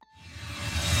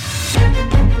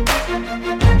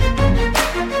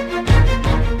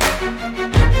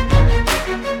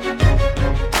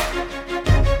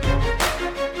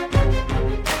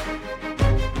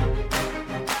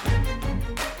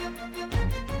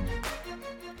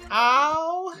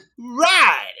All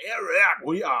right,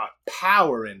 we are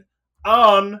powering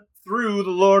on through the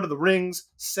Lord of the Rings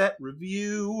set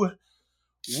review.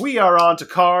 We are on to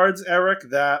cards, Eric,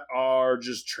 that are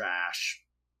just trash.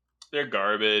 They're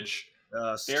garbage.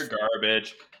 They're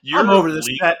garbage. I'm over this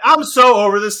set. I'm so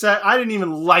over this set. I didn't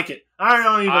even like it. I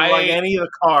don't even like any of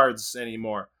the cards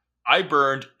anymore. I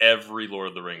burned every Lord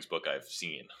of the Rings book I've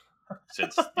seen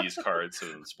since these cards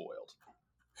have been spoiled.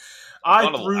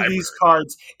 I threw these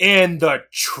cards in the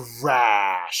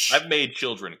trash. I've made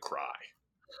children cry.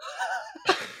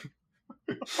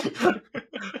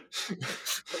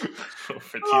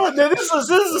 This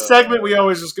is a segment we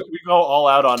always we go all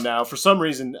out on now. For some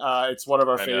reason, it's one of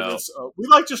our favorites. We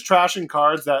like just trashing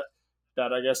cards that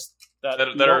I guess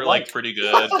that are like pretty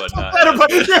good, but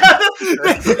not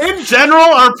in general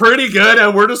are pretty good,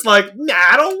 and we're just like, nah,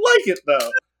 I don't like it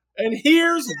though. And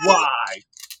here's why.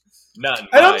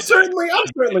 I'm certainly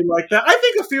like that. I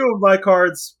think a few of my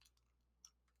cards.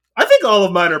 I think all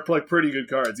of mine are like pretty good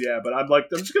cards, yeah. But I'm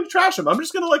just gonna trash them. I'm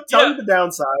just gonna tell you the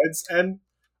downsides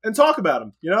and talk about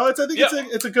them. You know, I think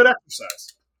it's a good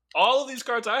exercise. All of these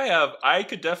cards I have, I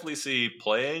could definitely see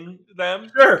playing them,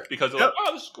 sure, because they're like,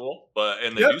 oh, this is cool,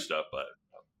 and they do stuff, but.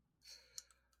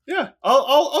 Yeah,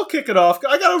 I'll kick it off.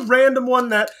 I got a random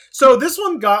one so this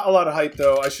one got a lot of hype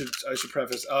though. I should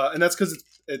preface, and that's because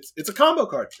it's a combo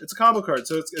card. It's a combo card,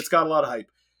 so it's got a lot of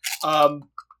hype.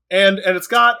 And it's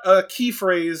got a key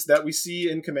phrase that we see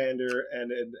in Commander, and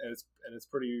it's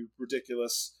pretty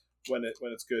ridiculous when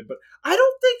it's good. But I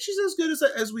don't think she's as good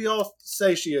as we all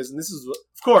say she is. And this is,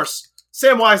 of course,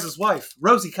 Samwise's wife,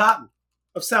 Rosie Cotton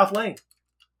of South Lane.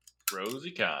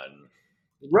 Rosie Cotton.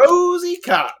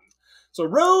 So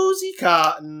Rosie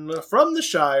Cotton from the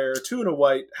Shire, 2 and a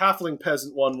white, halfling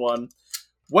peasant 1/1.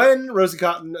 When Rosie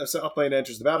Cotton of South Lane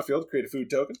enters the battlefield, create a food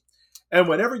token. And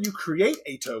whenever you create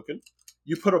a token,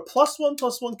 you put a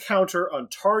 +1/+1 counter on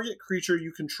target creature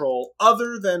you control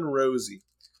other than Rosie.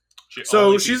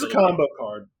 She's a combo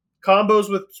card. Combos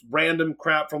with random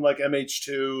crap from like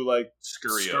MH2, like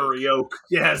Scurry Oak.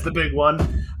 Yeah, it's the big one.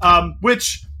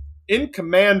 Which in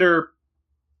Commander,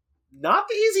 not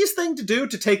the easiest thing to do,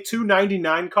 to take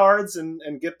 299 cards and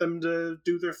get them to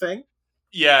do their thing.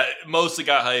 Yeah, mostly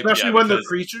got hype. Especially when they're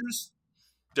creatures.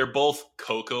 They're both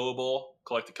Coco-able,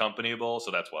 Collect the Company-able,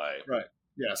 so that's why. Right.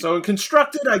 Yeah, so in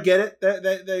Constructed, I get it.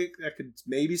 That could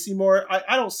maybe see more.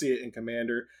 I don't see it in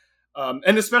Commander.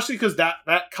 And especially because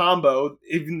that combo,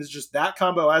 even just that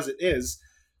combo as it is,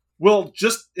 will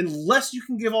just, unless you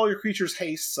can give all your creatures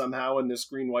haste somehow in this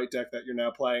green-white deck that you're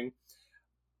now playing,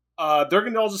 they're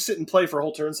going to all just sit and play for a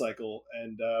whole turn cycle,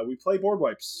 and we play board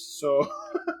wipes. So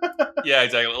yeah,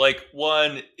 exactly. Like,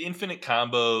 infinite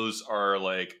combos are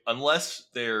like, unless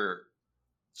they're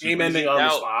game ending on the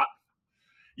spot.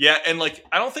 Yeah, and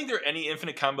I don't think there are any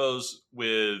infinite combos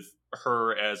with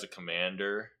her as a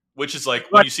commander, which is like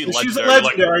when you see legendary. She's a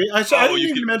legendary. I didn't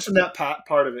even mention that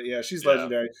part of it. Yeah, she's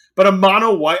legendary. But a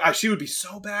mono white, she would be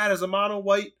so bad as a mono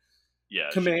white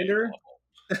commander.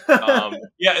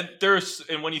 Yeah,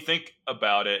 and when you think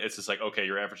about it, it's just like, okay,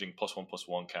 you're averaging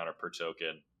 +1/+1 counter per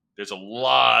token. There's a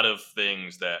lot of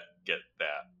things that get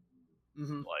that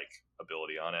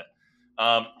ability on it.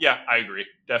 Yeah, I agree.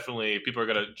 Definitely, people are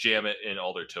gonna jam it in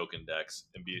all their token decks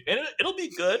and it'll be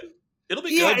good. It'll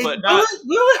be good, but not.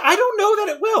 Will it? I don't know that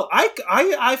it will.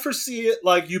 I foresee it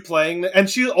like you playing, and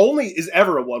she only is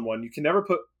ever a 1/1. You can never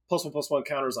put +1/+1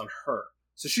 counters on her,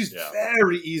 so she's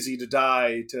very easy to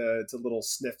die to little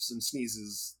sniffs and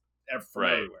sneezes from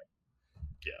everywhere.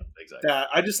 Yeah, exactly. That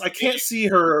I can't see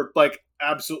her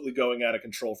absolutely going out of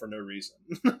control for no reason.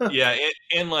 Yeah,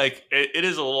 and it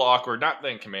is a little awkward. Not that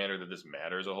in Commander that this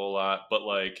matters a whole lot, but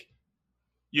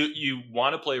you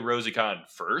want to play Rosie Cotton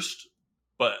first,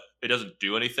 but it doesn't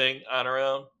do anything on her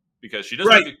own because she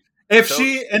doesn't. Right. If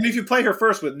you play her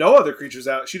first with no other creatures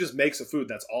out, she just makes a food.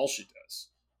 That's all she does.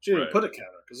 She didn't put a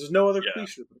counter because there's no other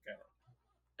creature to put a counter.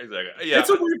 Exactly. Yeah,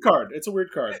 it's a weird card. It's a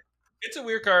weird card.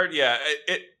 Yeah.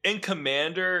 In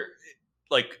Commander,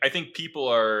 I think people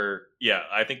are. Yeah,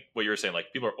 I think what you're saying,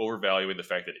 people are overvaluing the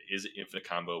fact that it is an infinite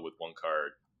combo with one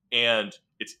card, and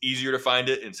it's easier to find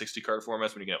it in 60 card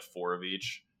formats when you can have 4 of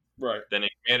each. Right. Then in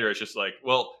Commander, it's just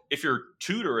if you're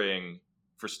tutoring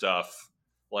for stuff,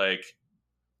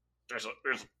 there's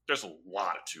a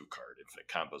lot of 2-card infinite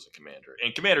combos in Commander,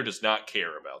 and Commander does not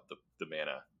care about the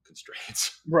mana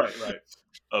constraints. Right.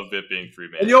 Of it being 3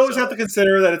 mana. And you always have to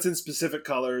consider that it's in specific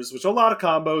colors, which a lot of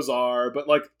combos are, but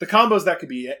the combos that could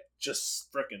be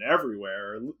just freaking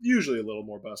everywhere are usually a little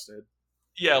more busted.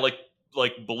 Yeah, like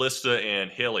Ballista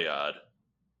and Heliod.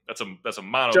 That's a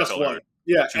mono just color. White.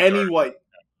 Yeah, any white.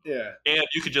 Yeah. And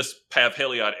you could just have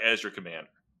Heliod as your commander.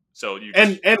 So you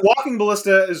and Walking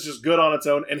Ballista is just good on its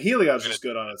own, and Heliod's just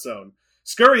good on its own.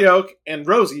 Scurry Oak and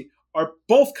Rosie are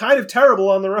both kind of terrible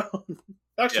on their own.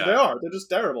 Actually, they are. They're just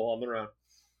terrible on their own.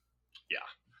 Yeah.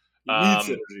 You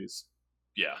need synergies.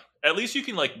 Yeah. At least you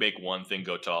can like make one thing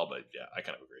go tall, but yeah, I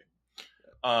kind of agree.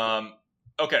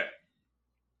 Okay.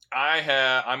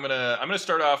 I'm gonna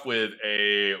start off with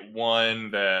a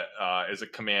one that is a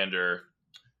commander,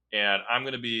 and I'm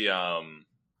gonna be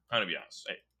honest.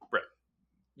 Hey, Brett,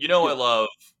 you know I love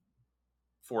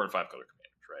 4 and 5 color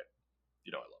commanders, right?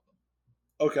 You know I love them.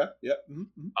 Okay. Yeah.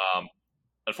 Mm-hmm.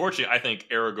 Unfortunately, I think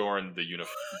Aragorn the Uniter.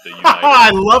 I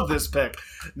love this pick.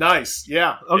 Nice.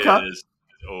 Yeah. Okay. Is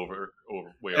over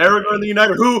way Aragorn the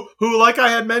Uniter, who, like I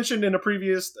had mentioned in a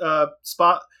previous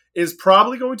spot, is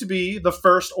probably going to be the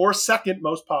first or second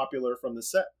most popular from the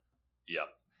set. Yeah.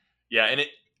 Yeah, and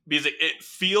because it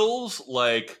feels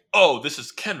like, this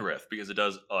is Kenrith, because it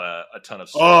does a ton of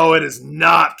stuff. Oh, it is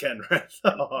not Kenrith.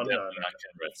 No. Not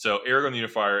Kenrith. So Aragorn the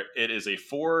Unifier, it is a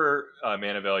 4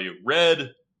 mana value,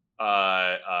 red,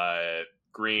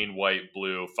 green, white,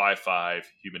 blue, 5/5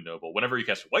 human noble. Whenever you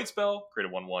cast a white spell, create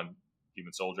a 1/1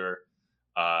 human soldier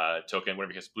token.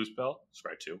 Whenever you cast a blue spell,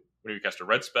 scry 2. Whenever you cast a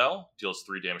red spell, deals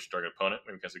 3 damage to target opponent.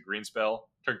 Whenever you cast a green spell,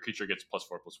 target creature gets +4/+4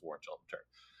 until end of turn.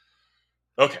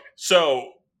 Okay,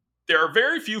 so there are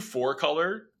very few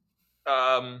 4-color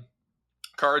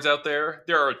cards out there.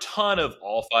 There are a ton of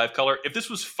all 5-color. If this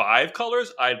was 5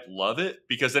 colors, I'd love it,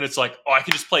 because then it's like, I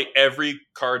can just play every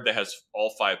card that has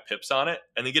all 5 pips on it,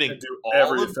 and then getting all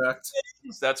every of effect.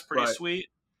 Things, that's pretty sweet.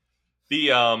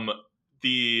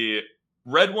 The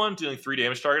red one dealing 3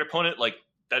 damage to target opponent, like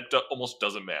that almost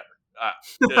doesn't matter.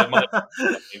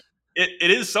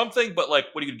 It is something, but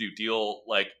like, what are you gonna do? Deal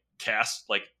like cast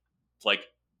like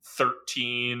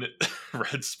 13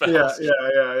 red spells?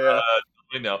 Yeah.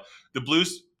 The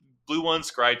blue one,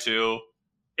 scry 2.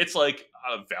 It's like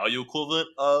a value equivalent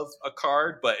of a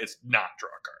card, but it's not draw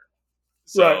a card,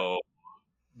 so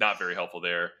not very helpful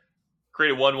there.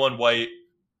 Create a 1/1 white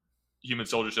human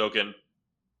soldier token.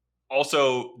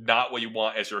 Also, not what you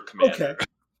want as your commander. Okay.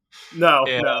 No.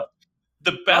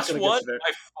 The best one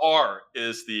by far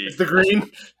is the green.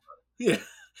 Yeah.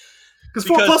 Because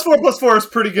 4/4/4 is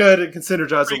pretty good and can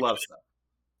synergize with a lot of stuff.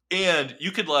 And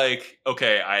you could I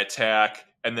attack,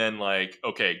 and then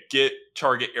get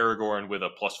target Aragorn with a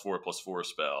 +4/+4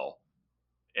 spell,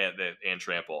 and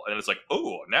trample, and then it's like,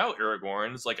 now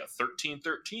Aragorn is like a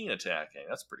 13/13 attacking.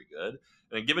 That's pretty good.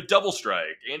 And then give a double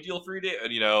strike and deal 3 damage.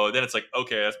 And then it's like,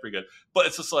 okay, that's pretty good. But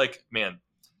it's just like, man,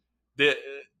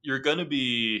 you're gonna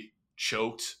be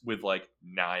choked with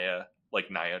Naya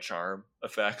charm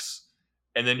effects.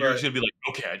 And then you're just going to be like,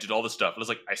 okay, I did all this stuff. And it's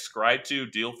like, I scry 2,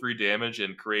 deal 3 damage,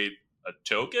 and create a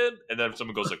token. And then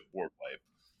someone goes ward wipe.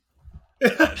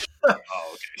 Okay.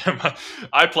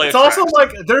 I play it's also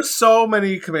there's so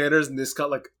many commanders in this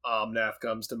cut, Omnath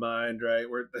comes to mind, right?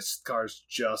 Where this card's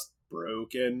just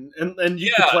broken. And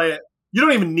you can play it. You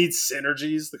don't even need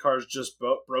synergies. The card's just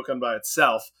broken by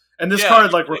itself. And this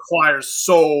card requires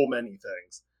so many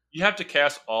things. You have to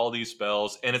cast all these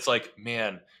spells. And it's like,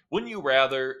 man, wouldn't you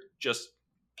rather just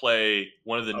play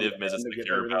one of the Niv Mizzets that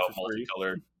care about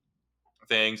multicolored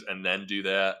things and then do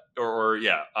that? Or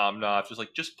not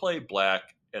just play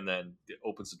black, and then it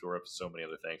opens the door up to so many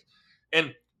other things.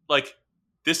 And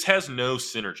this has no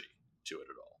synergy to it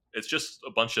at all. It's just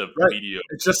a bunch of mediocre.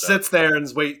 It just sits there and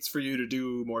waits for you to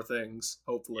do more things,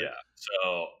 hopefully. Yeah.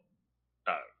 So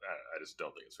I just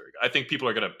don't think it's very good. I think people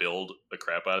are going to build the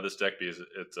crap out of this deck because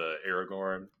it's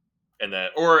Aragorn,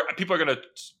 or people are going to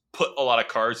put a lot of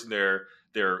cards in their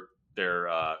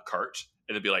cart,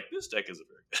 and they'd be like, this deck isn't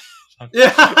very good.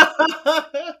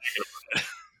 Yeah.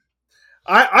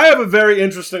 I have a very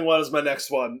interesting one as my next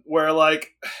one, where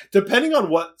depending on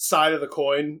what side of the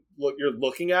coin you're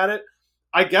looking at it,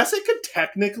 I guess it could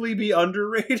technically be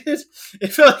underrated.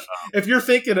 If you're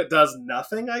thinking it does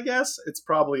nothing, I guess it's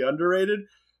probably underrated.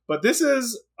 But this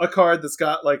is a card that's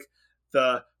got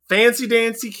the fancy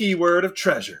dancy keyword of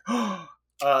treasure.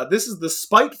 This is the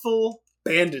Spiteful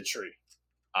Banditry.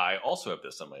 I also have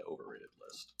this on my overrated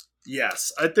list.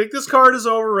 Yes, I think this card is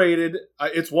overrated.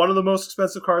 It's one of the most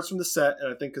expensive cards from the set,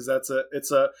 and I think because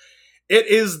it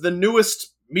is the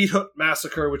newest Meat Hook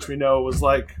Massacre, which we know was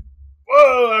whoa,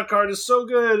 that card is so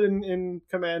good in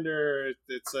Commander.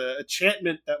 It's an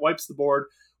enchantment that wipes the board.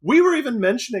 We were even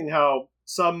mentioning how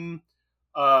some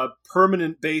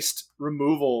permanent-based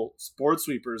removal board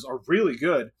sweepers are really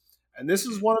good, and this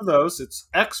is one of those. It's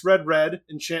X red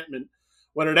enchantment.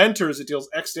 When it enters, it deals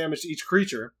X damage to each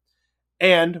creature.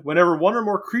 And whenever one or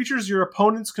more creatures your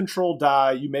opponents control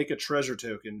die, you make a treasure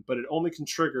token, but it only can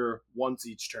trigger once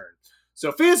each turn.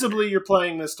 So feasibly, you're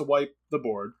playing this to wipe the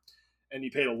board, and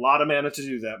you paid a lot of mana to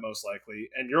do that, most likely,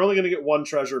 and you're only going to get one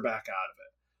treasure back out of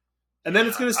it. And then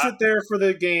it's going to sit there for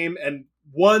the game, and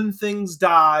when things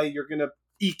die, you're going to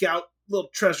eke out little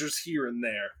treasures here and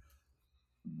there.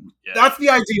 Yeah. That's the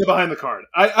idea behind the card.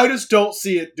 I just don't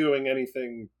see it doing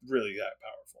anything really that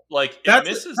powerful. Like,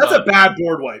 that's a bad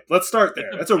board wipe. Let's start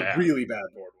there. That's a really bad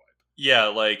board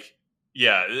wipe.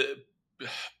 Yeah,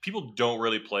 people don't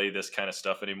really play this kind of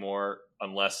stuff anymore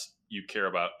unless you care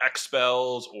about X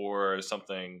spells or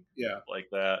something like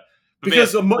that. But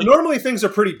because normally things are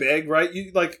pretty big, right?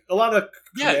 You like a lot of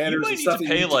commanders you might and stuff need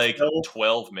to pay like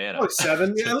 12 mana. Like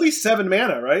 7, at least 7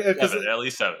 mana, right? At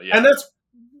least 7, yeah. And that's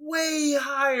way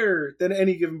higher than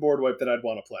any given board wipe that I'd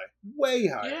want to play. Way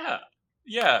higher.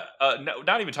 Yeah. No,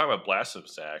 not even talking about Blasphemy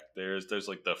Sack. There's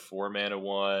like the 4 mana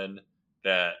one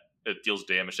that it deals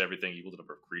damage to everything equal to the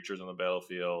number of creatures on the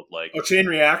battlefield. Like Chain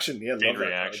Reaction. Yeah, Chain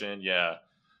Reaction. Yeah.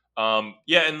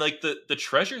 And like the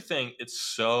treasure thing, it's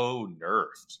so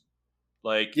nerfed.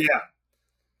 Like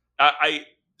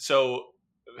so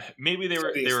maybe they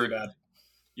were bad.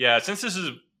 Yeah, since this is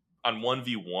on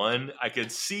 1v1, I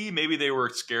could see maybe they were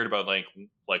scared about like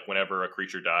whenever a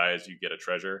creature dies, you get a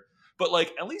treasure. But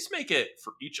like at least make it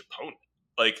for each opponent.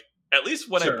 Like at least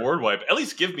when I board wipe, at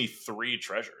least give me 3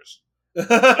 treasures.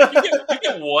 Like, you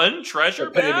get 1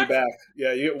 treasure back?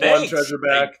 Yeah, you get one treasure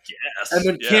back. And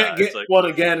then can't get one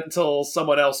again until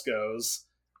someone else goes.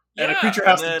 And a creature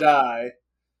has to die.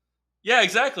 Yeah,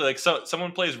 exactly. Like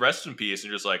someone plays Rest in Peace, and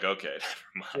you're just like, okay,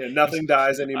 never mind. Yeah, nothing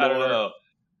dies anymore. I don't know.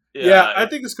 Yeah, I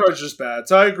think this card's just bad.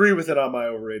 So I agree with it on my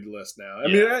overrated list now. I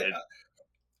mean,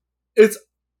 it's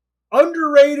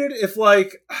underrated if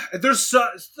there's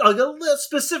a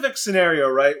specific scenario,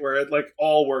 right, where it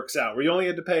all works out, where you only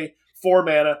had to pay 4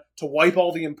 mana to wipe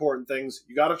all the important things.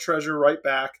 You got a treasure right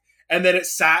back, and then it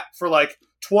sat for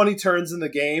 20 turns in the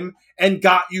game and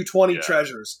got you 20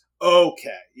 treasures.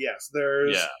 Okay, yes,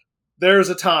 there's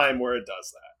a time where it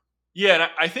does that. Yeah,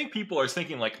 and I think people are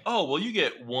thinking oh, well,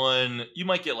 you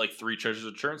might get 3 treasures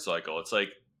a turn cycle. It's like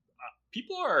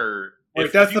people are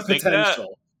that's the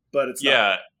potential, but it's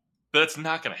not. But it's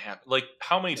not going to happen. Like,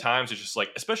 how many times it's just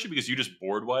especially because you just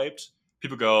board wiped,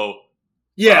 people go,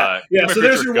 so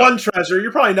there's your one treasure.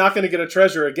 You're probably not going to get a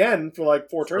treasure again for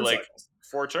 4 turn cycles.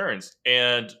 4 turns.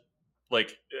 And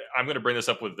I'm going to bring this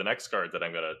up with the next card that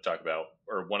I'm going to talk about,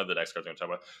 or one of the next cards I'm going to talk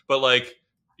about. But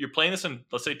you're playing this in,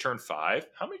 let's say, turn 5.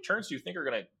 How many turns do you think are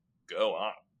going to go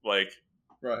on? Right.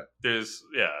 There's,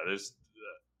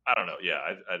 I don't know. Yeah,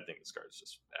 I think this card is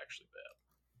just actually bad.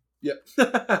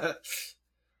 Yep.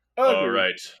 All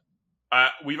right.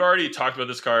 We've already talked about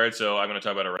this card, so I'm going to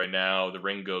talk about it right now. The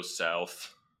Ring Goes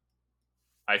South.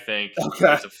 I think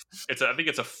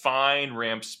it's a fine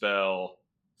ramp spell.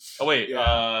 Oh wait,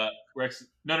 Rex.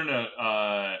 No,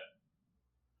 not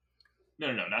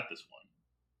this one.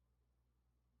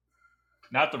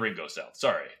 Not the Ring Goes South.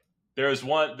 Sorry, there's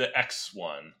one, the X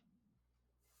one.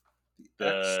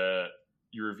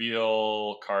 You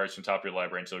reveal cards from top of your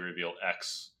library until you reveal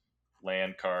X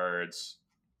land cards.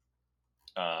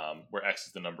 Where X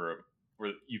is the number of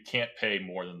where you can't pay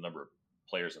more than the number of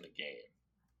players in the game.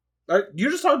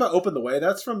 You're just talking about Open the Way.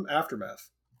 That's from Aftermath.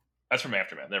 That's from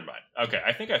Aftermath. Never mind. Okay,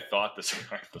 I think I thought this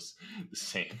card was the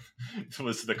same. It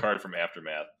was the card from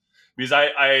Aftermath because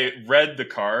I read the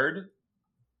card.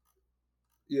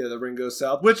 Yeah, the Ring Goes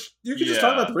South. Which you can just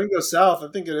talk about the Ring Goes South.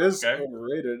 I think it is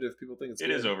overrated if people think it's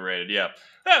good. It is overrated. Yeah.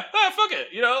 Fuck it.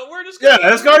 We're just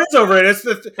this card is overrated.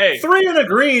 It's 3 and a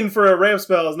green for a ramp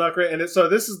spell is not great. And so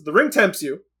this is the ring tempts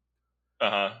you.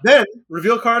 Then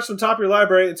reveal cards from top of your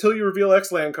library until you reveal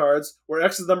X land cards, where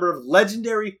X is the number of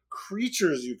legendary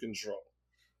creatures you control.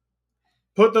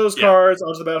 Put those cards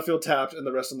onto the battlefield tapped, and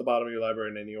the rest on the bottom of your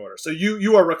library in any order. So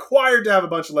you are required to have a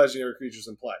bunch of legendary creatures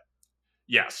in play.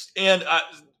 Yes, and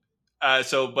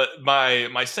but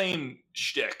my same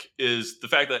shtick is the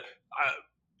fact that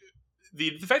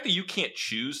the fact that you can't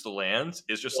choose the lands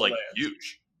is just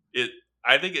huge.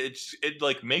 I think it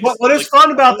makes what is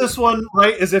fun about this one,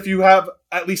 right, is if you have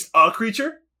at least a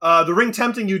creature. The ring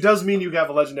tempting you does mean you have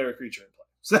a legendary creature in play.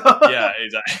 So yeah,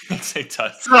 exactly. It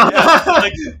does.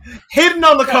 Hidden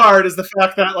on the card is the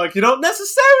fact that you don't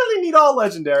necessarily need all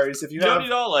legendaries. If you don't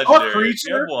need all legendaries, a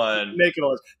creature, one. Make it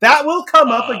all. That will come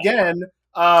up again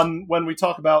when we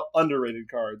talk about underrated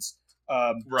cards.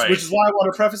 Right. Which is why I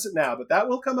want to preface it now, but that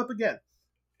will come up again.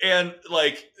 And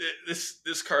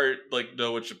this card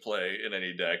know what you play in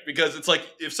any deck, because it's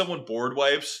if someone board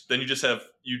wipes, then you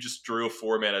just drew a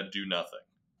 4 mana do nothing.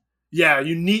 Yeah,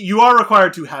 you are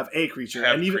required to have a creature,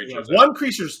 and even one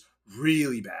creature's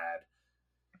really bad.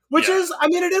 Which is, I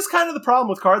mean, it is kind of the problem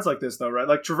with cards like this, though, right?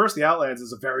 Like, Traverse the Outlands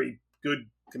is a very good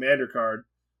commander card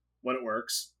when it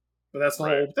works. But that's the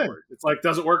whole thing. It's like,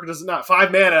 does it work or does it not?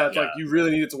 5 mana, it's like, you really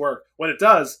need it to work. When it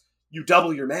does, you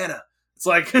double your mana. It's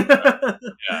like... yeah,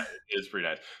 it's pretty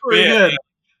nice. Pretty good.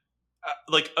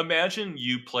 Like, imagine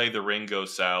you play the Ring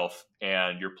Goes South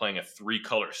and you're playing a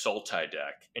 3-color Sultai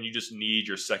deck, and you just need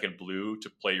your second blue to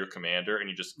play your commander, and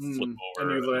you just flip over.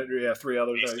 And you 3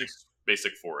 other things.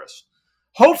 Basic forest.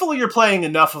 Hopefully you're playing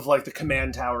enough of, like, the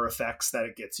command tower effects that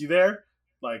it gets you there.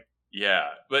 Like, yeah.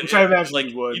 But which I imagine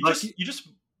you would.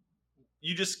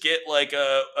 You just get, like,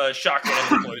 a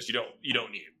shotgun employees you don't need.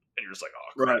 And you're just like,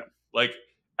 oh, crap. Right. Like,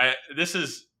 this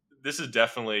is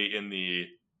definitely in the...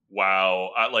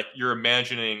 Wow, like you're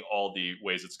imagining all the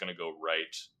ways it's going to go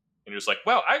right, and you're just like,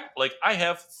 wow, I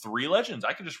have 3 legends.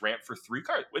 I can just ramp for 3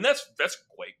 cards, and that's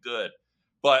quite good.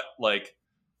 But like,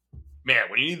 man,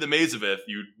 when you need the Mazavith,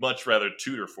 you'd much rather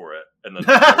tutor for it, and then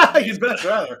you'd much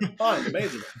rather find the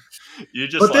Mazavith. You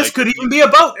just, but this could even be a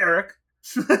boat, Eric.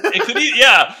 It could be,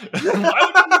 yeah. Why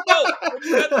would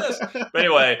you get this? But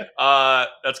anyway,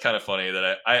 that's kind of funny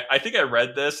that I think I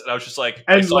read this and I was just like,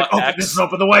 and like, this is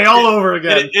open the way all over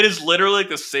again. It is literally like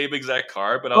the same exact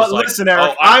card, but I was like, listen,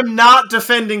 Eric, I'm not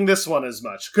defending this one as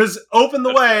much because Open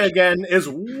the Way again is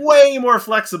way more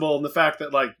flexible in the fact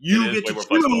that like you get to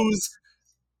choose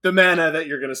the mana that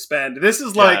you're going to spend. This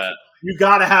is like. You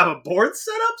got to have a board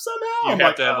set up somehow? You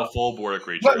have to have a full board of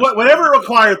creatures. Whenever it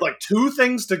required like 2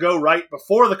 things to go right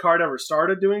before the card ever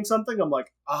started doing something, I'm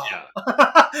like, oh, yeah.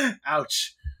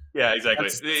 Ouch. Yeah, exactly.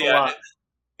 That's a lot.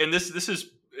 And this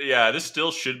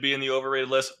still should be in the overrated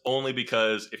list only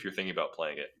because if you're thinking about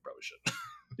playing it, you probably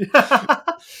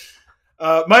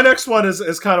should. My next one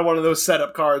is kind of one of those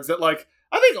setup cards that like,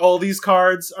 I think all these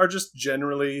cards are just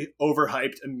generally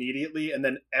overhyped immediately, and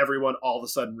then everyone all of a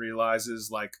sudden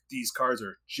realizes, like, these cards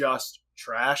are just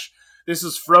trash. This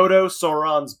is Frodo,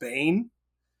 Sauron's Bane.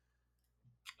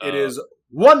 It is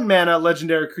 1 mana,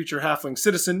 legendary creature, halfling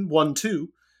citizen, 1/2.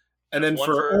 And then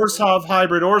for Orzhov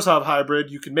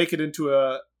hybrid, you can make it into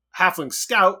a halfling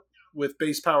scout with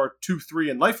base power 2/3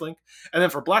 and lifelink. And then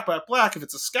for black, if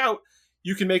it's a scout,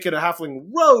 you can make it a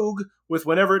halfling rogue with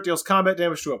whenever it deals combat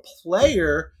damage to a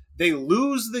player, they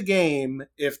lose the game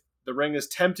if the ring has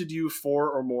tempted you 4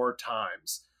 or more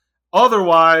times.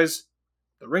 Otherwise,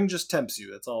 the ring just tempts you.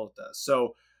 That's all it does.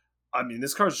 So, I mean,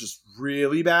 this card's just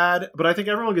really bad, but I think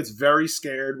everyone gets very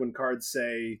scared when cards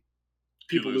say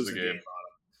people lose the game on them.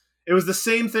 It was the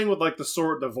same thing with like the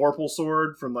Vorpal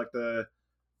sword from like the...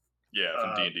 Yeah,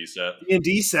 from D&D set.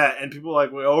 D&D set, and people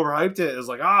like, we overhyped it. It was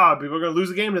like, people are going to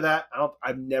lose a game to that.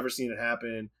 I've never seen it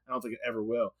happen. I don't think it ever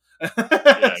will.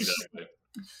 Yeah, exactly.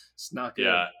 It's not good.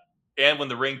 Yeah, and when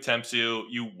the ring tempts you,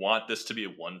 you want this to be a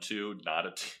 1/2, not a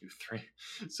 2/3.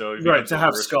 So if right, to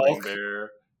have Skulk.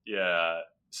 There, yeah.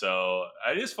 So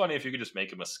it is funny if you could just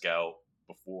make him a scout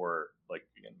before, like,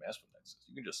 again, Maskwood Nexus.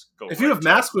 You can just go. If you have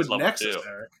Maskwood Nexus,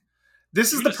 Eric,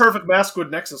 this is the perfect Maskwood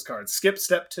Nexus card. Skip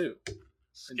step 2.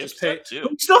 And just pay.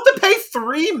 You still have to pay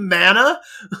 3 mana,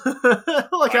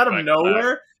 like out of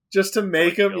nowhere, just to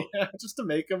make him. Yeah, just to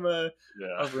make him a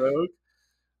rogue.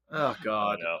 Oh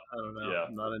God, I don't know. Yeah.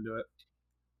 I'm not into it.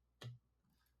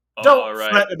 Don't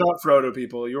fret about Frodo,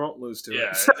 people. You won't lose to it.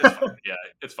 It's fine. Yeah,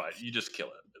 it's fine. You just kill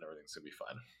it, and everything's gonna be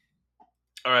fine.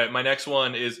 All right, my next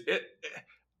one is it.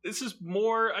 This is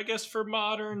more, I guess, for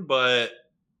modern, but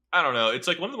I don't know. It's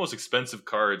like one of the most expensive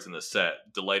cards in the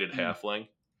set. Delighted Halfling.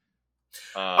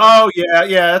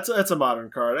 It's a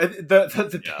modern card.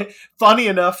 Funny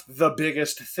enough, the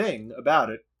biggest thing about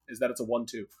it is that it's a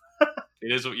 1/2.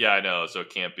 It is, yeah, I know. So it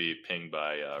can't be pinged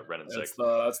by Ren and Six.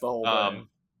 That's the whole thing.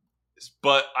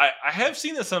 But I have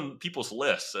seen this on people's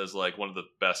lists as like one of the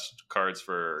best cards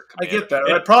for Commander. I get that,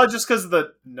 right? Probably just because of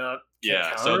the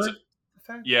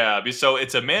so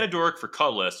it's a mana dork for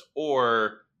colorless,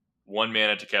 or 1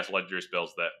 mana to cast legendary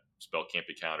spells. That spell can't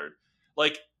be countered.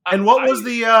 Like. And what was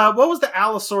the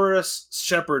Allosaurus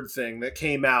Shepherd thing that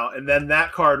came out, and then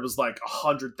that card was like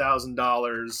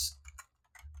 $100,000,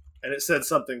 and it said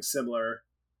something similar.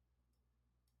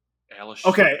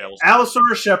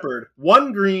 Allosaurus Shepherd,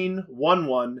 1 green,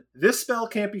 1/1. This spell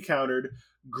can't be countered.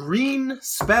 Green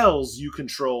spells you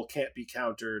control can't be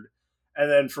countered,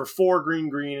 and then for 4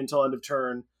 green until end of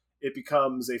turn, it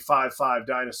becomes a 5/5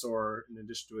 dinosaur in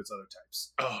addition to its other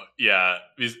types. Oh yeah,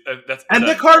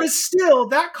 that card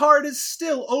is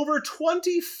still over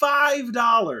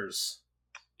 $25.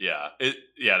 Yeah,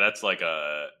 that's like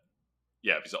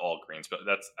because all greens, but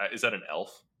is that an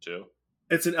elf too?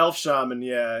 It's an elf shaman,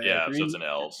 yeah. Green, so it's an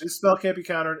elf. This spell can't be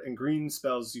countered, and green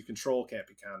spells you control can't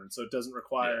be countered, so it doesn't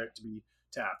require it to be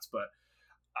tapped. But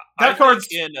That card's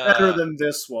better than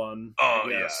this one. Oh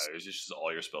yeah, it's just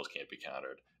all your spells can't be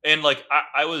countered. And like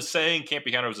I was saying, can't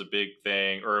be countered was a big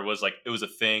thing, or it was a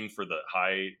thing for the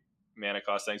high mana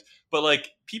cost things. But like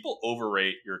people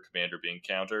overrate your commander being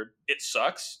countered. It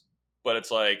sucks, but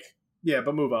it's like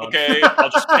but move on. Okay, I'll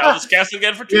just cast it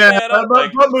again for 2 mana.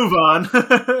 But move on.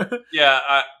 Yeah,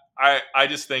 I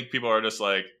just think people are just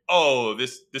like, oh,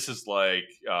 this is like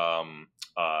the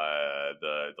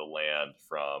land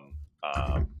from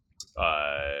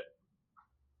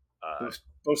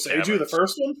Boseiju, the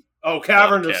first one? Oh,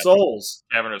 Cavern of Souls.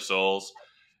 Cavern of Souls.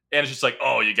 And it's just like,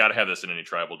 oh, you got to have this in any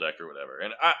tribal deck or whatever.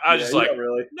 And I just like,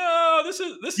 really. No, this.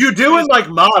 You do in like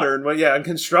modern, but in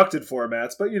constructed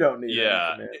formats, but you don't need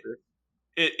Commander.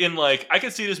 In like, I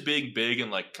can see this being big in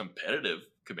like competitive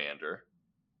Commander.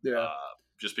 Yeah.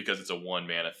 Just because it's a 1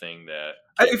 mana thing that...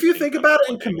 If you think about it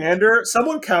in Commander,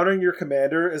 someone countering your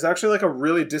Commander is actually like a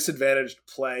really disadvantaged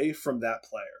play from that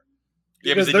player.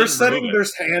 Because they're setting their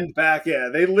hand back. Yeah,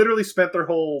 they literally spent their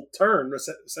whole turn,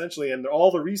 essentially, and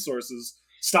all the resources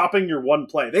stopping your one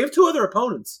play. They have 2 other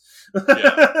opponents.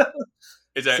 Yeah.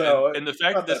 And the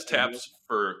fact that this taps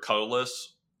for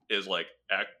colorless is like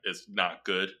is not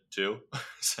good too.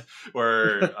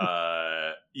 Where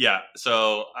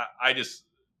so I just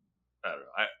I don't know.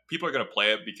 People are going to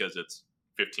play it because it's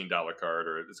 $15 card,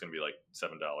 or it's going to be like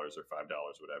 $7 or $5,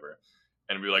 whatever,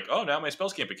 and be like, oh, now my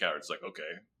spells can't be countered. It's like, okay,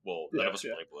 well, none of us are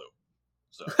playing blue.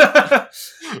 So,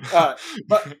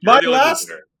 but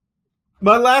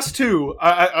my last 2,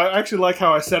 I actually like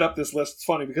how I set up this list. It's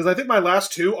funny because I think my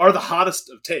last 2 are the hottest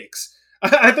of takes.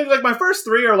 I think like my first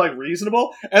 3 are like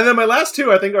reasonable, and then my last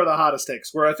 2 I think are the hottest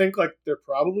takes. Where I think like they're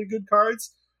probably good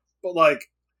cards, but like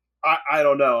I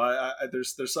don't know.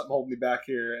 There's something holding me back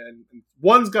here, and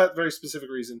one's got very specific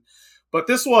reason, but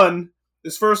this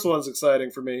first one's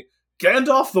exciting for me.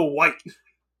 Gandalf the White.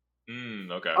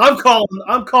 Okay. I'm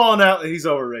calling out that he's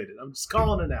overrated. I'm just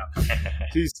calling it out.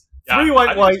 He's 3 white.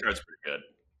 I think this card's pretty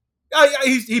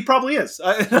good. He probably is.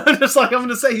 I'm going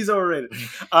to say he's overrated.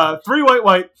 3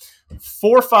 white,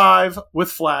 4/5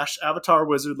 with Flash, Avatar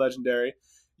Wizard Legendary.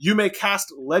 You may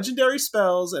cast legendary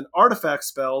spells and artifact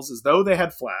spells as though they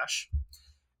had Flash.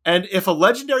 And if a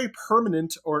legendary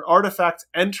permanent or an artifact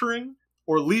entering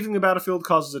or leaving the battlefield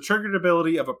causes a triggered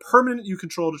ability of a permanent you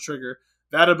control to trigger,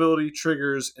 that ability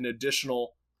triggers an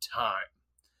additional time.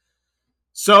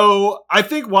 So I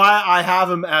think why I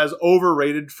have him as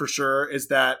overrated for sure is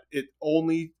that it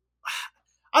only...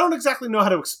 I don't exactly know how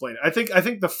to explain it. I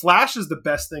think the Flash is the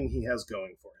best thing he has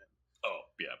going for him. Oh,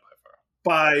 yeah, by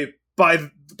far.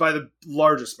 By the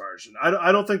largest margin.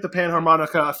 I don't think the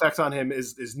Panharmonica effect on him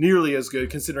is nearly as good,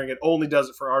 considering it only does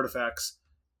it for artifacts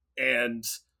and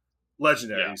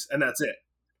legendaries, and that's it.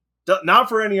 Not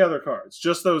for any other cards,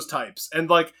 just those types. And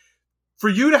like, for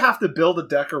you to have to build a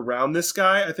deck around this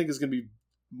guy, I think is going to be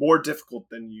more difficult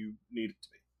than you need it to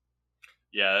be.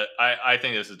 Yeah, I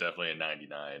think this is definitely a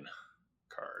 99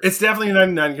 card. It's definitely a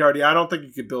 99 card. Yeah, I don't think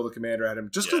you could build a commander at him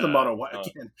just because the mono white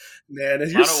again. Man,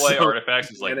 mono white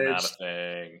artifacts is like not a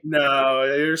thing. No,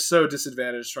 you're so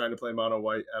disadvantaged trying to play mono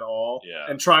white at all. Yeah.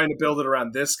 And trying to build it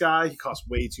around this guy, he costs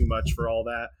way too much for all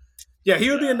that. Yeah, he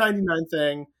would be a 99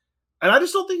 thing. And I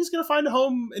just don't think he's going to find a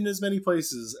home in as many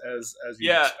places as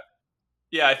you expect.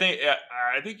 Yeah, I think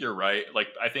you're right. Like,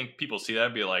 I think people see that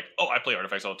and be like, "Oh, I play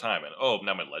artifacts all the time," and "Oh,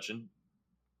 now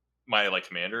my like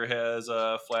commander has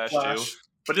Flash too."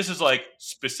 But this is like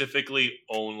specifically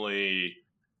only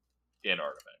in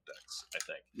artifact decks, I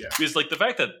think. Yeah, because like the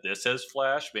fact that this has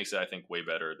Flash makes it, I think, way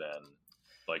better than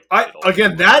like.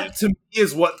 That to me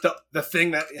is what the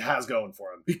thing that it has going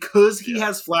for him, because he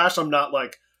has Flash. I'm not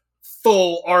like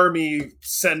full army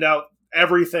send out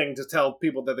everything to tell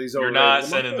people that he's over. You're not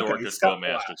sending the Orcish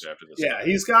Spellmasters after this. Yeah,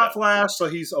 he's got Flash, so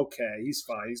he's okay. He's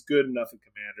fine. He's good enough in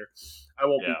Commander. I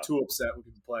won't be too upset when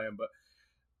people play him, but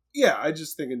yeah, I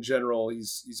just think in general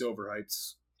he's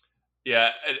overhyped. Yeah,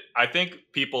 I think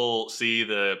people see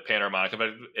the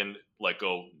Panharmonica and like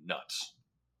go nuts.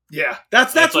 Yeah,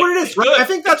 that's what it is, right? Good. I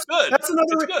think that's good. That's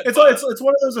another. It's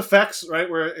one of those effects, right,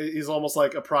 where he's almost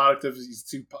like a product of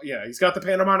he's got the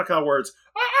Panharmonica words.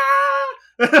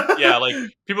 Yeah, like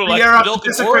people are like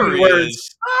Vidalcan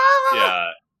words.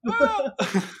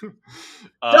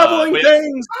 Doubling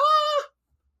things.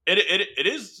 It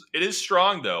is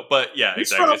strong though, but yeah,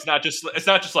 exactly. It's not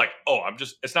just like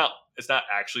it's not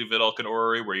actually Vidalcan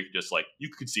Orrery where you can just like you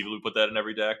could conceivably put that in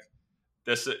every deck.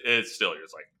 It's still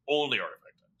just like only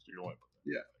artifact decks. You don't want to put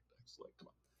that in decks. Like, come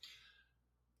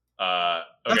on.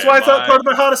 Okay, that's why I thought part of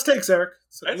my hottest takes, Eric.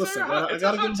 So, listen, I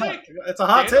gotta give him take. It's a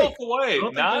hot take. Gandalf the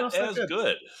White, not as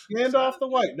good. Gandalf the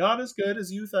White, not as good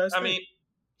as Youth Ice. I mean,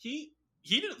 he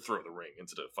he didn't throw the ring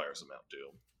into the Fires of Mount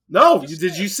Doom. No,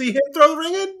 did you see him throw the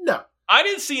ring in? No. I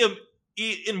didn't see him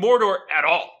in Mordor at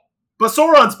all. But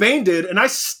Sauron's Bane did, and I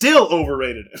still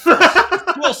overrated it. It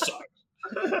still sucked.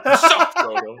 You suck,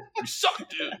 Frodo. You suck,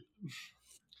 dude.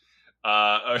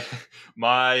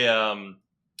 My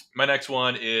next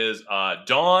one is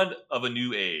Dawn of a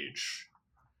New Age.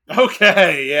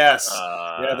 Okay, yes.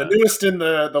 The newest in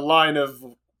the line of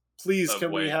please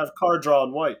can we have card draw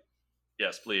in white?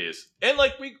 Yes, please. And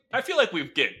I feel like we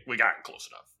gotten close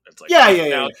enough. It's like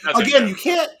yeah. Again, you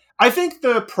can't. I think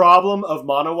the problem of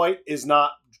mono white is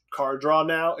not card draw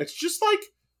now. It's just like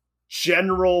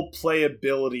general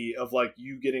playability of like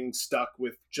you getting stuck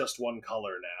with just one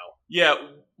color now. Yeah,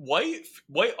 white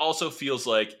also feels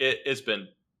like it has been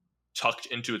tucked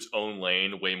into its own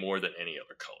lane way more than any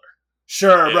other color.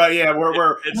 Sure, right, yeah,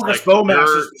 where Lucas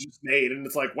Bowmasters was just made, and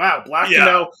it's like, wow, black can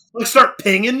now start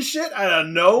pinging shit out of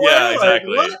nowhere. Yeah,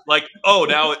 exactly.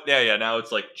 Now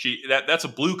it's like that's a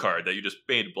blue card that you just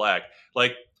made black.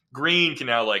 Like green can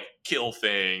now like kill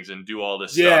things and do all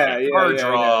this stuff, and card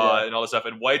draw and all this stuff.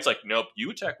 And white's like, nope, you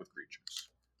attack with creatures.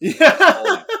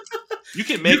 Yeah, you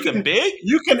can make them big.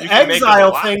 You can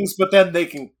exile things, but then they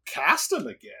can cast them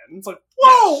again. It's like,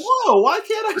 whoa, why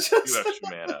can't I just? You extra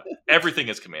mana. Everything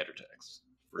is commander text.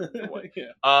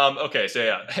 Okay,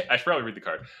 so I should probably read the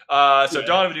card.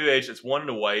 Dawn of a New Age, it's 1 and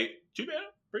a white, 2 mana,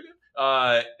 pretty good.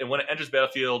 And when it enters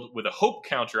battlefield with a hope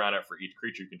counter on it for each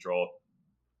creature you control,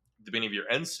 at the beginning of your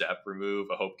end step, remove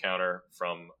a hope counter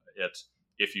from it.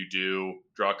 If you do,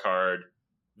 draw a card.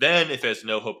 Then, if it has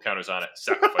no hope counters on it,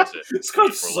 sacrifice it. This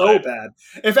card's so bad.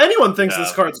 If anyone thinks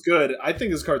this card's good, I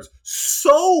think this card's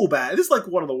so bad. This is like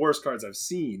one of the worst cards I've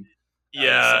seen.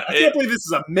 Yeah. I can't believe this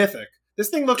is a mythic. This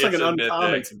thing looks like an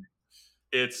uncommon to me.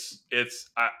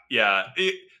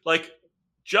 Like,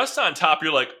 just on top,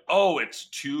 you're like, oh, it's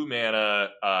 2 mana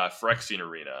Phyrexian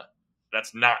Arena.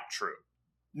 That's not true.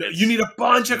 No, you need a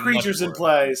bunch of creatures in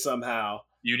play somehow.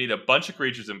 You need a bunch of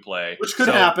creatures in play. Which could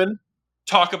happen.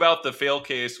 Talk about the fail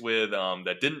case with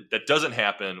that doesn't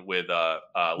happen with Last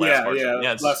March to the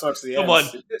Ends. Last March to the Someone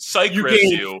psych rips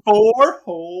you. 4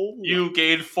 whole. You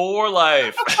gain 4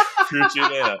 life.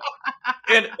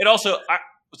 and also,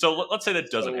 so let's say that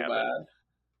doesn't happen. Bad.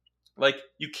 Like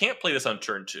you can't play this on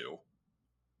turn 2,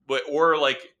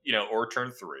 or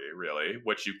turn 3, really,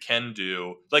 which you can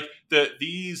do. Like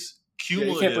these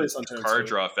cumulative card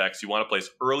draw effects, you want to play as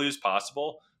early as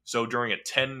possible. So during a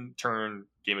 10-turn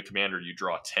game of Commander, you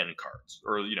draw 10 cards,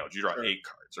 or you draw 8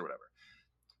 cards, or whatever.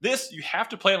 This you have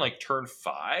to play on like turn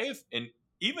 5, and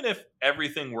even if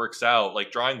everything works out,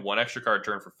 like drawing 1 extra card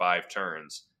turn for 5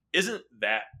 turns isn't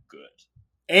that good.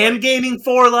 And gaining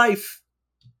 4 life.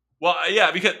 Well, yeah,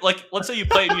 because like let's say you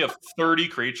play and you have 30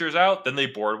 creatures out, then they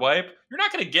board wipe. You're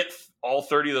not going to get all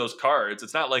 30 of those cards.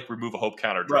 It's not like remove a hope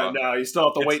counter draw. Right, no, you still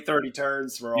have to wait 30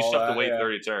 turns for all that. You still have to wait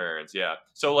 30 turns, yeah.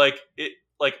 So like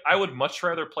I would much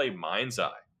rather play Mind's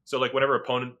Eye. So like whenever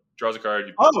opponent draws a card,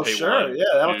 you pay 1. Yeah,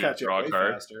 that'll catch you draw way a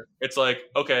card. Faster. It's like,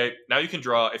 okay, now you can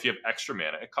draw if you have extra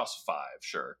mana. It costs 5,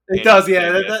 sure. It does, yeah.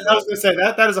 I was going to say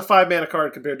that is a 5 mana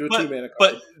card compared to a 2 mana card.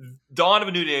 But Dawn of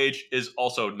a New Age is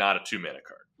also not a 2 mana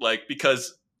card. Like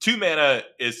because 2 mana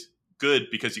is good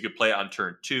because you could play it on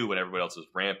turn 2 when everybody else is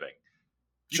ramping.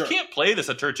 You can't play this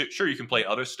on turn 2. Sure, you can play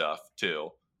other stuff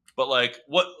too, but what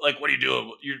are you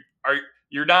doing?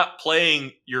 You're not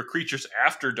playing your creatures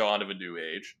after Dawn of a New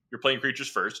Age. You're playing creatures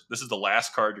first. This is the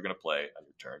last card you're going to play on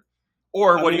your turn.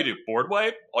 Or what do you do? Board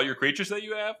wipe all your creatures that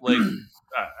you have? Like, I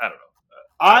don't know.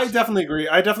 I definitely agree.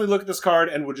 I definitely look at this card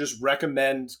and would just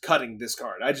recommend cutting this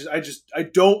card. I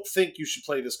don't think you should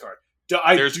play this card.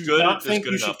 I do not think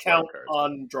you should count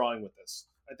on drawing with this.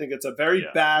 I think it's a very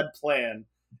bad plan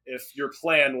if your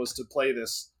plan was to play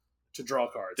this to draw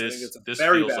cards. I think it's a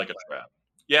very bad like plan. A trap.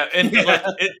 Yeah, and like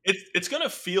it's gonna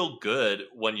feel good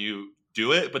when you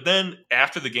do it, but then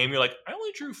after the game, you're like, I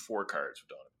only drew 4 cards with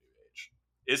Dawn of a New Age.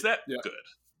 Is that good?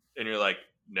 And you're like,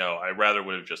 no, I rather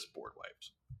would have just board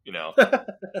wiped.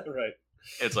 Right?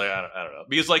 It's like I don't know,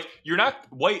 because like you're not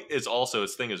white is also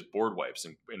its thing is board wipes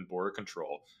and border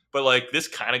control, but like this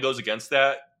kind of goes against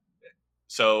that.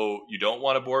 So you don't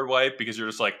want to board wipe because you're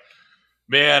just like,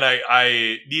 man,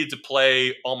 I needed to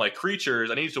play all my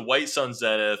creatures. I needed to White Sun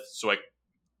Zenith,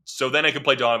 so then I could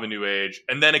play Dawn of a New Age,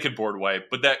 and then I could board wipe.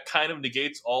 But that kind of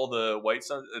negates all the White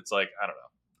Sun. It's like, I don't know.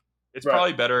 It's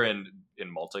probably better in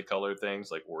multicolored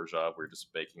things like Warjob, where you're just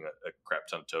making a crap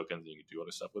ton of tokens and you can do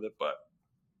other stuff with it. But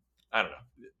I don't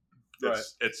know.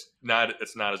 It's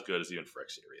not as good as even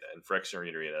Phyrexian Arena. And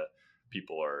Phyrexian Arena,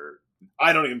 people are.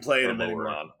 I don't even play it anymore.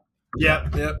 On.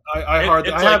 Yep.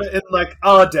 I have it in like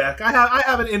a deck. I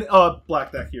have it in a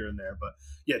black deck here and there, but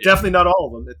Yeah, definitely not all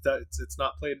of them. It's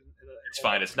not played. It's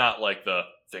fine. It's not like the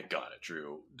thank God it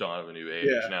drew Dawn of a New Age.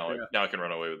 Now I can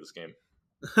run away with this game.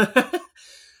 All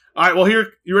right. Well,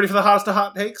 here you ready for the hottest of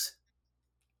hot takes?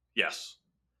 Yes.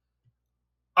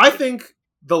 I think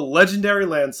the legendary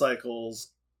land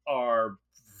cycles are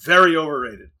very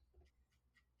overrated.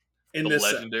 In the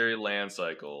legendary land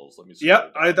cycles. Let me see.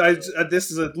 Yep.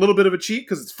 This is a little bit of a cheat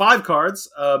because it's 5 cards.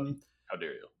 How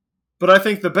dare you? But I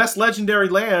think the best legendary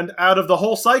land out of the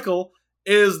whole cycle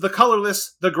is the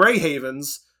colorless, the Grey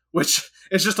Havens, which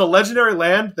is just a legendary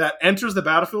land that enters the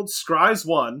battlefield, scries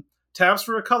 1, taps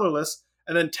for a colorless,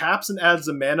 and then taps and adds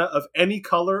a mana of any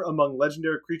color among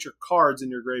legendary creature cards in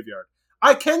your graveyard.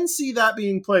 I can see that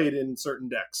being played in certain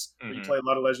decks. Where you play a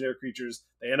lot of legendary creatures,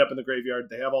 they end up in the graveyard,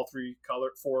 they have all 4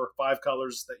 or 5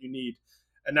 colors that you need,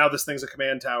 and now this thing's a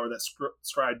command tower that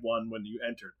scried 1 when you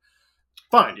entered.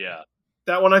 Fine. Yeah.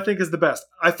 That one I think is the best.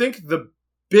 I think the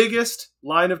biggest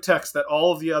line of text that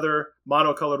all of the other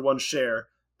monocolored ones share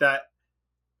that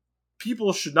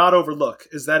people should not overlook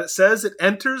is that it says it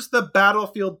enters the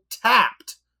battlefield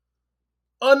tapped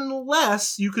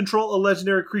unless you control a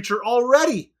legendary creature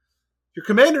already. Your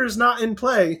commander is not in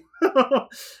play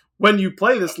when you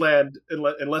play this land,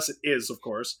 unless it is, of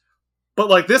course. But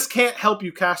like this can't help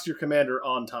you cast your commander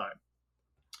on time.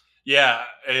 Yeah,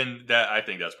 and that I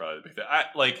think that's probably the big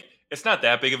thing. It's not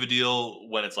that big of a deal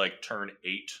when it's like turn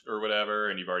 8 or whatever,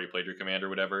 and you've already played your commander or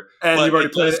whatever. And you've already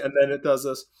played it, and then it does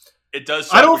this. It does.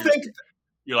 I don't think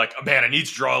you're like, oh, man, I need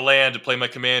to draw a land to play my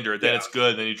commander. Then it's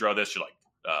good. Then you draw this. You're like,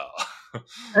 oh.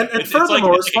 And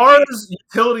furthermore, as far as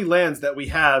utility lands that we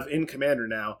have in Commander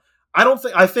now,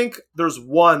 I think there's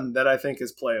one that I think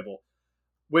is playable,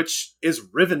 which is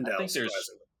Rivendell. I think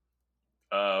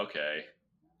okay.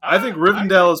 I think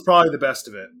Rivendell is probably the best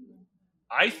of it.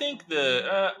 I think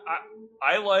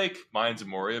I like Mines of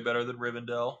Moria better than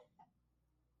Rivendell.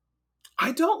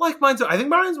 I don't like Mines of... I think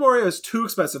Mines of Moria is too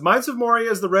expensive. Mines of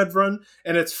Moria is the red run,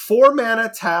 and it's 4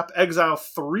 mana, tap, exile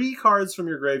 3 cards from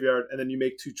your graveyard, and then you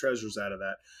make 2 treasures out of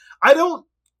that. I don't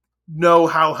know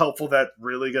how helpful that's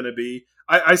really going to be.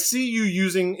 I see you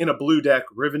using, in a blue deck,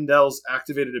 Rivendell's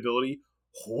activated ability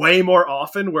way more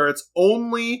often, where its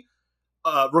only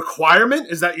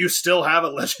requirement is that you still have a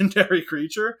legendary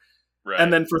creature. Right.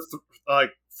 And then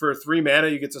for 3 mana,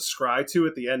 you get to scry 2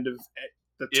 at the end of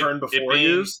the turn before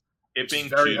use. It being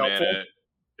very 2 helpful. Mana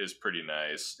is pretty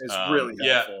nice. It's really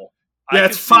helpful. Yeah,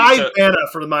 it's 5 mana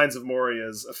for the Mines of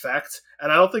Moria's effect, and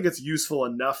I don't think it's useful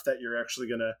enough that you're actually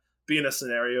going to be in a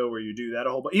scenario where you do that a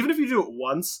whole bunch. Even if you do it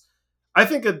once, I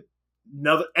think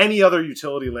any other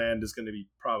utility land is going to be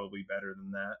probably better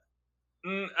than that.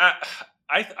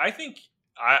 I think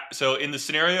so in the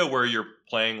scenario where you're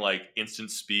playing like instant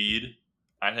speed,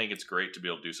 I think it's great to be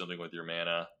able to do something with your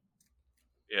mana.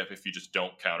 If you just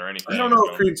don't counter anything. I don't know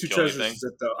if creating 2 treasures is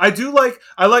it though.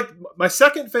 I like my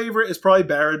second favorite is probably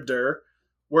Barad-dûr,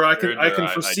 where I can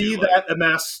foresee that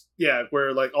amass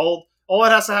where like all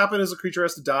that has to happen is a creature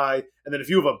has to die, and then if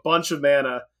you have a bunch of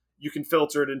mana, you can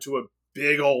filter it into a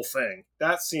big old thing.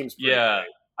 That seems pretty great.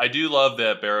 I do love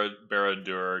that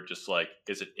Barad-dûr just like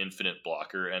is an infinite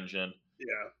blocker engine.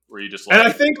 Yeah. Where you just and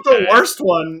I think the worst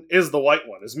one is the white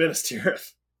one, is Minas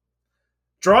Tirith.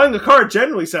 Drawing a card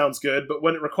generally sounds good, but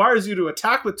when it requires you to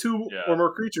attack with 2 or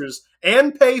more creatures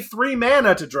and pay 3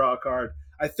 mana to draw a card,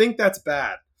 I think that's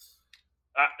bad.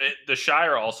 The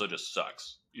Shire also just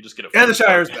sucks. You just get a... And the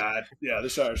Shire's bad. Yeah, the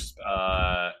Shire's just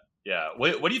bad.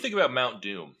 What do you think about Mount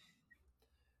Doom?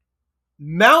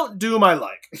 Mount Doom I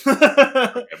like.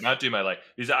 Okay, Mount Doom I like.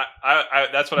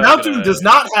 That's what Mount Doom does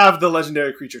not have the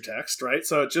legendary creature text, right?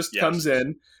 So it just comes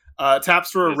in, taps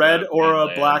for a red or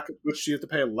a black, which you have to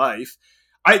pay a life.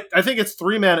 I think its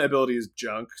 3 mana ability is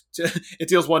junk. It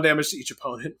deals 1 damage to each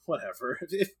opponent. Whatever.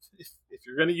 If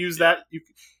you're going to use that,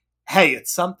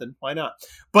 it's something. Why not?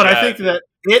 But I think that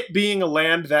it being a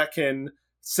land that can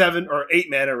 7 or 8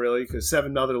 mana really, because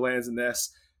 7 other lands in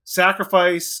this,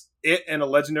 sacrifice it and a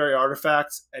legendary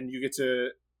artifact, and you get to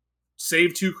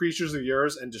save 2 creatures of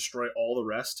yours and destroy all the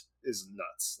rest is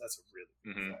nuts. That's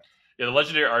really cool. Yeah, the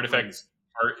legendary artifact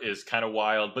art is kind of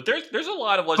wild, but there's a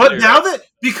lot of legendary. But now that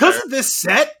because of this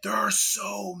set, there are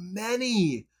so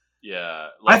many. Yeah,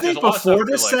 I think before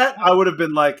this set, I would have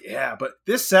been like, but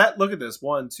this set, look at this: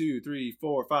 1, 2, 3,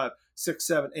 4, 5, 6,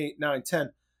 7, 8, 9,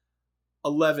 10,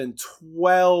 11,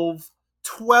 12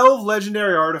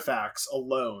 legendary artifacts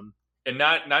alone, and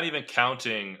not even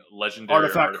counting legendary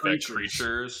artifact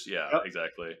creatures. Yeah, yep.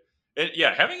 Exactly.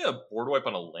 Having a board wipe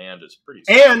on a land is pretty.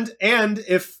 And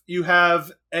if you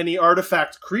have any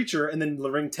artifact creature and then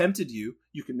the ring tempted you,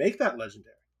 you can make that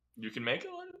legendary. You can make it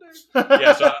legendary.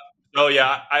 Yeah. Oh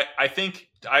yeah, I think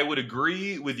I would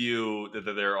agree with you that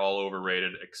they're all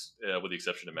overrated, with the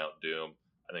exception of Mount Doom.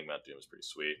 I think Mount Doom is pretty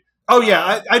sweet. Oh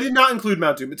yeah, I did not include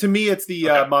Mount Doom. To me, it's the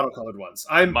monocolored ones.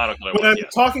 When I'm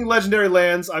talking legendary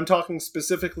lands, I'm talking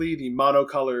specifically the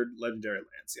monocolored legendary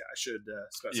lands. Yeah, I should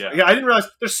specify. Yeah, I didn't realize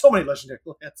there's so many legendary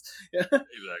lands. Yeah.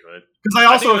 Exactly. Because I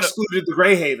also excluded the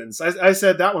Grey Havens. I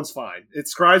said that one's fine. It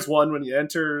scries 1 when it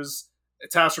enters,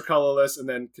 it taps for colorless, and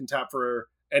then can tap for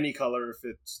any color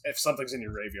if something's in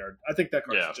your graveyard. I think that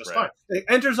card's just fine. It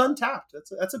enters untapped.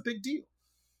 That's a big deal.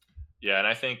 Yeah, and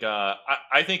I think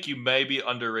I think you may be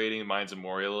underrating Minds of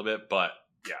Moria a little bit, but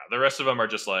yeah, the rest of them are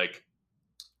just like,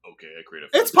 okay, I create a.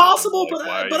 It's possible, but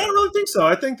I don't really think so.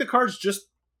 I think the card's just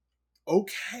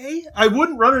okay. I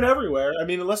wouldn't run it everywhere. I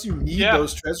mean, unless you need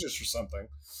those treasures for something.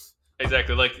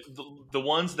 Exactly, like the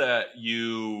ones that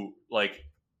you like,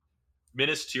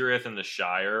 Minas Tirith and the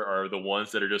Shire are the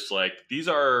ones that are just like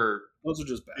those are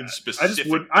just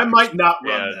bad. I might not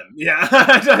run them. Yeah,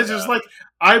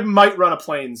 I might run a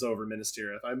Plains over Minas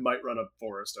Tirith. I might run a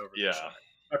Forest over. Yeah,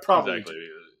 I probably exactly.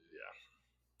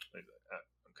 Yeah,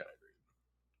 I'm kind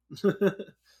of agree.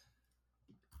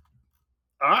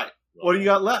 All right, what do you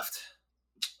got left?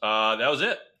 That was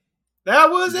it. That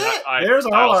was it. There's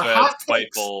all our hot takes.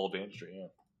 Spiteful Banditry. Yeah.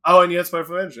 Oh, and you had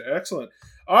Spiteful Banditry. Excellent.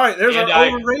 All right, there's our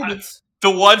overrated. The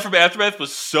one from Aftermath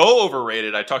was so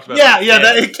overrated. I talked about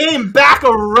it came back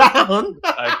around.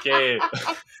 I can't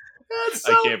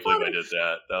believe I did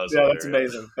that. That was that's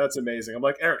amazing. That's amazing. I'm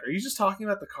like, Eric, are you just talking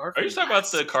about the card? Are you talking about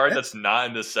the card that's not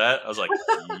in the set? I was like,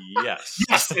 yes.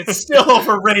 Yes, it's still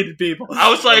overrated, people.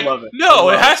 I was like, no,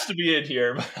 it has to be in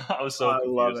here. I was so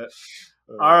confused. Love it.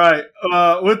 All right.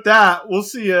 With that, we'll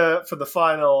see you for the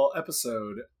final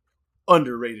episode.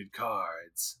 Underrated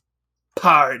cards.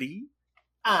 Party.